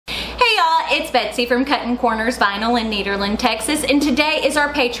it's Betsy from Cuttin Corners Vinyl in Nederland, Texas, and today is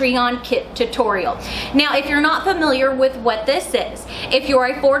our Patreon kit tutorial. Now, if you're not familiar with what this is, if you're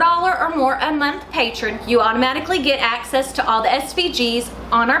a $4 or more a month patron, you automatically get access to all the SVGs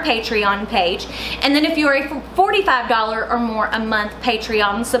on our Patreon page. And then if you're a $45 or more a month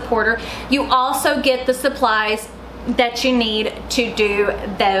Patreon supporter, you also get the supplies that you need to do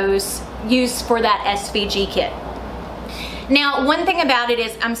those, use for that SVG kit. Now, one thing about it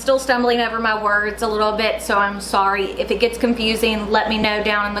is I'm still stumbling over my words a little bit, so I'm sorry. If it gets confusing, let me know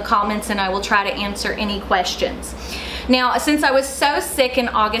down in the comments and I will try to answer any questions. Now, since I was so sick in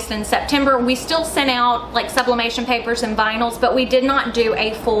August and September, we still sent out like sublimation papers and vinyls, but we did not do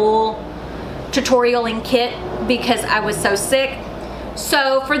a full tutorial and kit because I was so sick.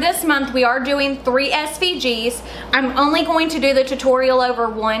 So for this month, we are doing 3 SVGs. I'm only going to do the tutorial over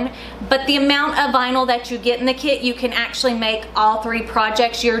one, but the amount of vinyl that you get in the kit, you can actually make all 3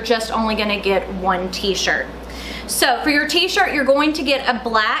 projects. You're just only gonna get 1 t-shirt. So for your t-shirt, you're going to get a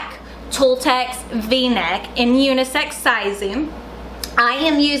black Tultex V-neck in unisex sizing. I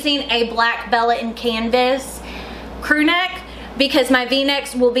am using a black Bella and Canvas crew neck because my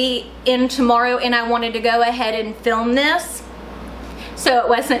V-necks will be in tomorrow and I wanted to go ahead and film this so it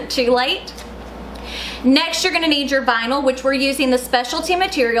wasn't too late. Next, you're gonna need your vinyl, which we're using the specialty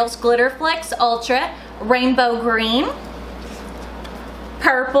materials, Glitter Flex Ultra, Rainbow Green,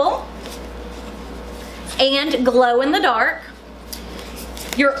 Purple, and Glow in the Dark.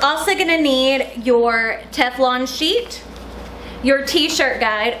 You're also gonna need your Teflon sheet, your t-shirt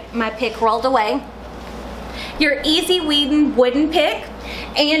guide, my pick rolled away, your Easy Weeding wooden pick,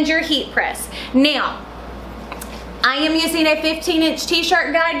 and your heat press. Now, I am using a 15-inch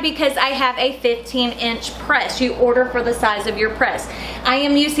t-shirt guide because I have a 15-inch press. You order for the size of your press. I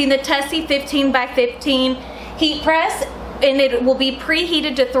am using the Tussie 15 by 15 heat press, and it will be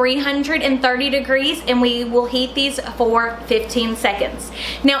preheated to 330 degrees, and we will heat these for 15 seconds.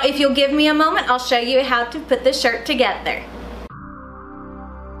 Now, if you'll give me a moment, I'll show you how to put the shirt together.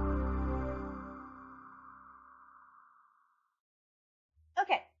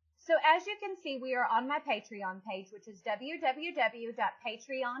 So as you can see, we are on my Patreon page, which is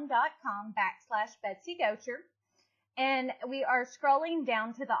www.patreon.com/BetsyGocher. And we are scrolling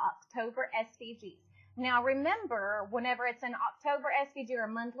down to the October SVGs. Now remember, whenever it's an October SVG or a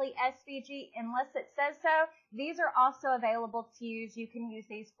monthly SVG, unless it says so, these are also available to use. You can use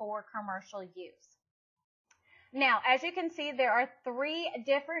these for commercial use. Now, as you can see, there are 3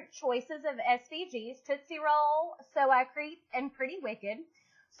 different choices of SVGs: Tootsie Roll, So I Creep, and Pretty Wicked.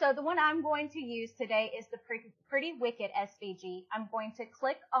 So the one I'm going to use today is the Pretty Wicked SVG. I'm going to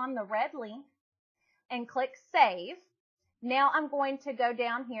click on the red link and click Save. Now I'm going to go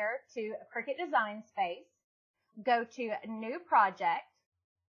down here to Cricut Design Space, go to New Project.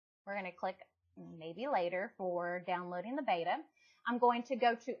 We're going to click Maybe Later for downloading the beta. I'm going to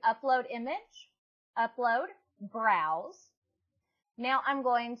go to Upload Image, Upload, Browse. Now I'm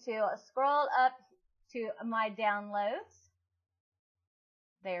going to scroll up to my downloads.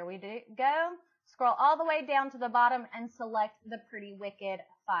 There we go. Scroll all the way down to the bottom and select the Pretty Wicked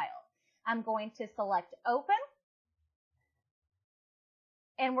file. I'm going to select Open.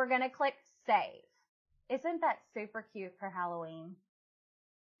 And we're going to click Save. Isn't that super cute for Halloween?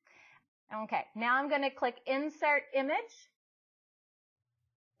 Okay, now I'm going to click Insert Image.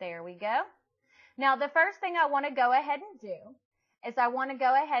 There we go. Now the first thing I want to go ahead and do is I want to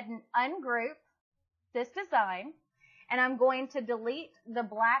go ahead and ungroup this design. And I'm going to delete the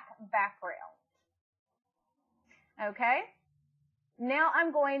black background. Okay? Now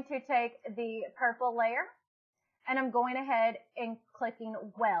I'm going to take the purple layer and I'm going ahead and clicking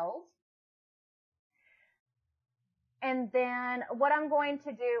Weld. And then what I'm going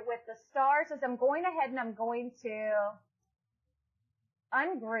to do with the stars is I'm going ahead and I'm going to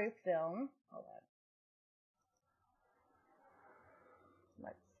ungroup them. Hold on.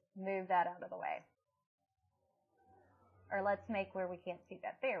 Let's move that out of the way. Or let's make where we can't see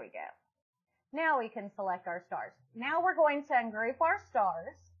that. There we go. Now we can select our stars. Now we're going to ungroup our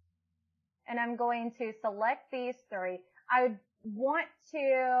stars. And I'm going to select these 3. I want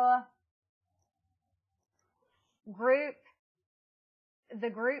to group the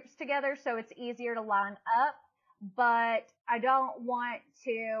groups together so it's easier to line up. But I don't want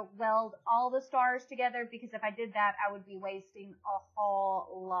to weld all the stars together because if I did that, I would be wasting a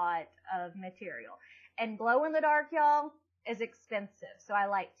whole lot of material. And glow in the dark, y'all, is expensive, so I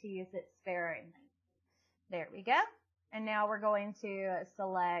like to use it sparingly. There we go. And now we're going to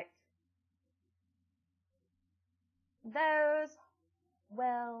select those,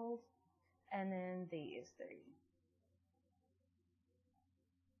 weld, and then these 3.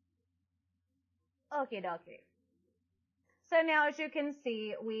 Okie dokie. So now as you can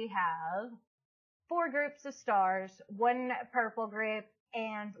see, we have 4 groups of stars, 1 purple group,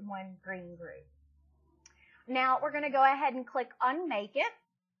 and 1 green group. Now we're going to go ahead and click on Make It.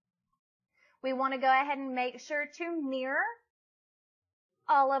 We want to go ahead and make sure to mirror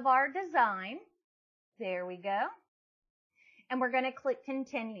all of our design. There we go. And we're going to click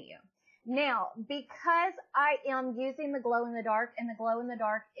Continue. Now, because I am using the glow in the dark, and the glow in the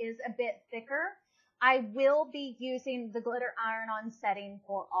dark is a bit thicker, I will be using the glitter iron-on setting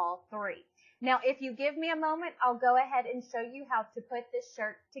for all 3. Now, if you give me a moment, I'll go ahead and show you how to put this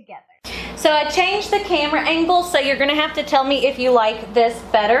shirt together. So I changed the camera angle, so you're going to have to tell me if you like this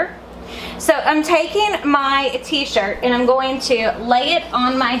better. So I'm taking my t-shirt and I'm going to lay it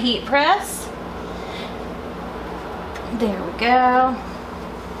on my heat press. There we go.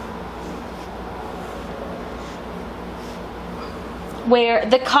 Where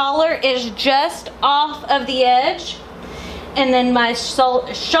the collar is just off of the edge, and then my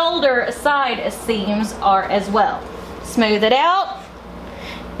shoulder side seams are as well. Smooth it out.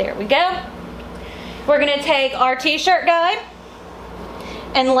 There we go. We're going to take our t-shirt guide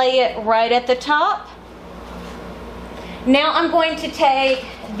and lay it right at the top. Now I'm going to take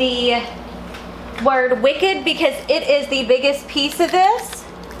the word Wicked, because it is the biggest piece of this,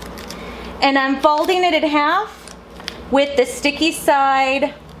 and I'm folding it in half with the sticky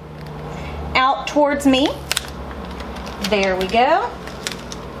side out towards me. There we go.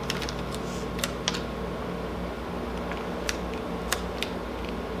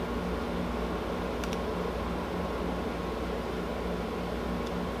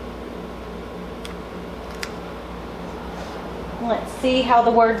 Let's see how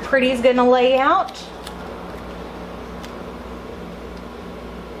the word Pretty is going to lay out.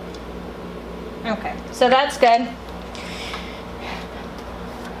 Okay, so that's good.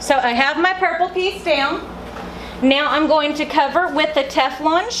 So I have my purple piece down. Now I'm going to cover with the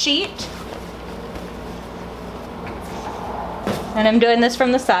Teflon sheet. And I'm doing this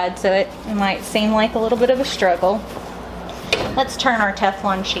from the side, so it might seem like a little bit of a struggle. Let's turn our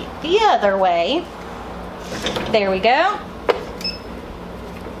Teflon sheet the other way. There we go.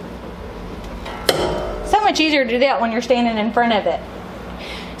 So much easier to do that when you're standing in front of it.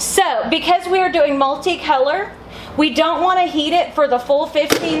 So, because we are doing multicolor, we don't want to heat it for the full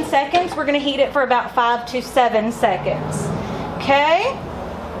 15 seconds. We're going to heat it for about 5 to 7 seconds. Okay?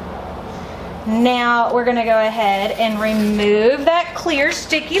 Now we're going to go ahead and remove that clear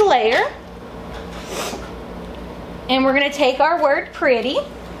sticky layer. And we're going to take our word Pretty.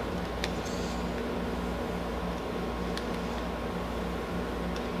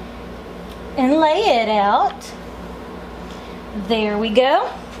 And lay it out. There we go.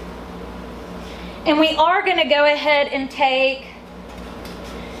 And we are going to go ahead and take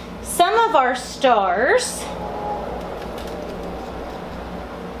some of our stars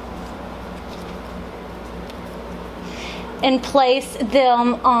and place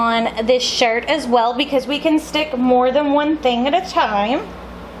them on this shirt as well, because we can stick more than one thing at a time.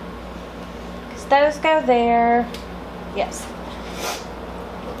 Because those go there. Yes.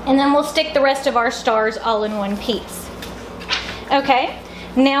 And then we'll stick the rest of our stars all in one piece. Okay,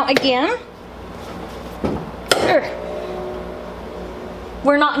 now again,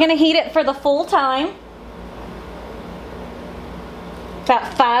 we're not going to heat it for the full time.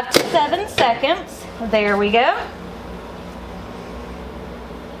 About 5 to 7 seconds. There we go.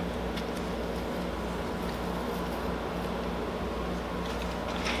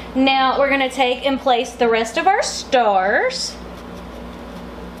 Now we're going to take and place the rest of our stars.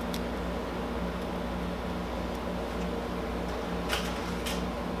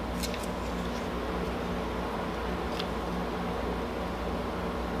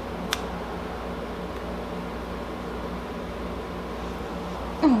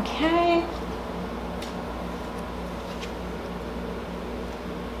 Okay.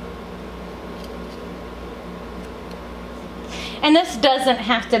 And this doesn't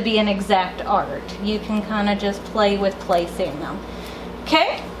have to be an exact art. You can kind of just play with placing them.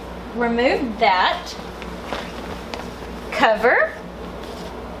 Okay, remove that. Cover.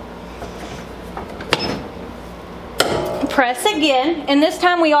 Press again, and this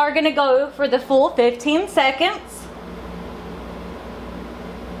time we are going to go for the full 15 seconds.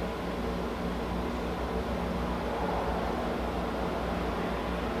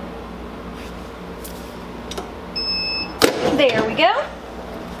 There we go.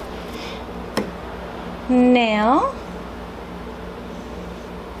 Now,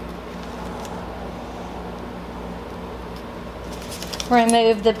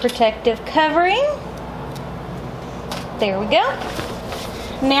 remove the protective covering. There we go.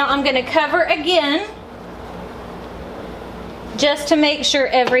 Now I'm going to cover again just to make sure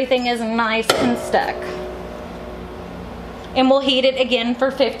everything is nice and stuck. And we'll heat it again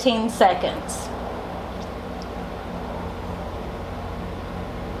for 15 seconds.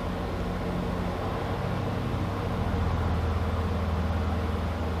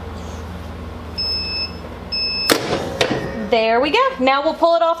 There we go. Now we'll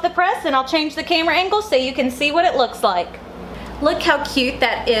pull it off the press and I'll change the camera angle so you can see what it looks like. Look how cute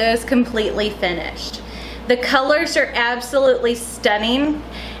that is, completely finished. The colors are absolutely stunning,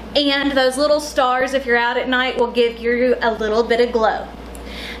 and those little stars, if you're out at night, will give you a little bit of glow.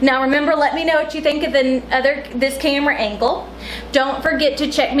 Now remember, let me know what you think of this camera angle. Don't forget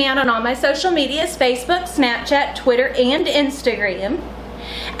to check me out on all my social medias, Facebook, Snapchat, Twitter, and Instagram,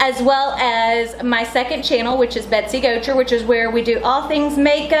 as well as my second channel, which is Betsy XOXO, which is where we do all things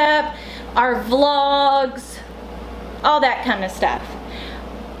makeup, our vlogs, all that kind of stuff.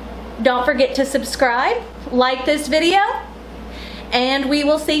 Don't forget to subscribe, like this video, and we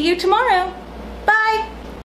will see you tomorrow.